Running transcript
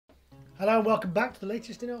Hello and welcome back to the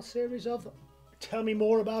latest in our series of Tell Me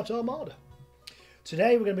More About Armada.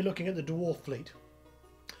 Today we're going to be looking at the Dwarf fleet.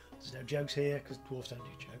 There's no jokes here because dwarfs don't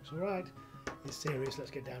do jokes. Alright, it's serious,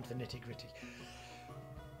 let's get down to the nitty gritty.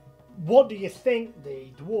 What do you think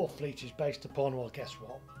the Dwarf fleet is based upon? Well, guess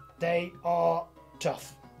what? They are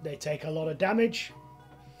tough. They take a lot of damage.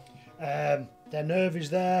 Their nerve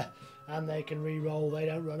is there and they can re-roll. They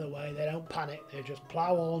don't run away, they don't panic, they just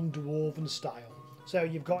plough on dwarven style. So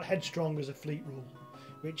you've got headstrong as a fleet rule,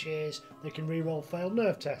 which is they can re-roll failed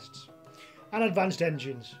nerve tests. And advanced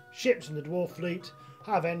engines. Ships in the dwarf fleet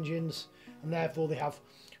have engines and therefore they have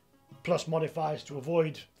plus modifiers to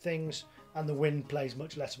avoid things, and the wind plays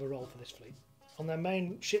much less of a role for this fleet. On their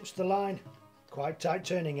main ships to the line, quite tight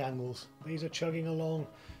turning angles. These are chugging along,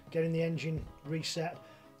 getting the engine reset,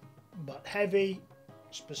 but heavy,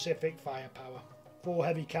 specific firepower. 4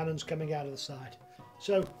 heavy cannons coming out of the side.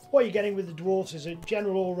 So what you're getting with the dwarfs is a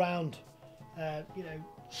general all-round,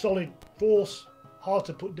 solid force, hard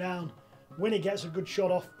to put down. When it gets a good shot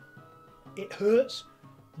off, it hurts,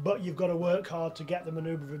 but you've got to work hard to get the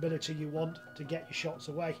manoeuvrability you want to get your shots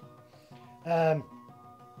away.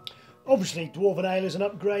 Obviously, Dwarven Ale is an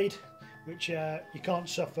upgrade, which you can't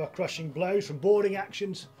suffer crushing blows from boarding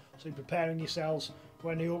actions, so you're preparing yourselves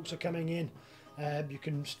when the orcs are coming in. You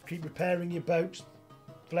can keep repairing your boats,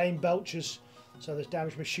 flame belchers, so there's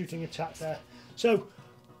damage from a shooting attack there. So,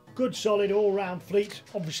 good solid all-round fleet.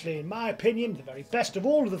 Obviously, in my opinion, the very best of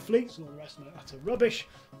all of the fleets. All the rest of it, that's rubbish,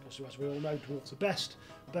 because as we all know, dwarves are best.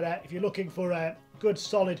 But if you're looking for a good,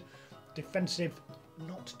 solid, defensive,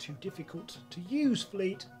 not too difficult to use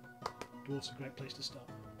fleet, dwarves are a great place to start.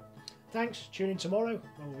 Thanks. Tune in tomorrow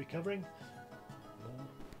when we'll be covering more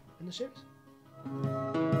in the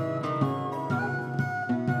series.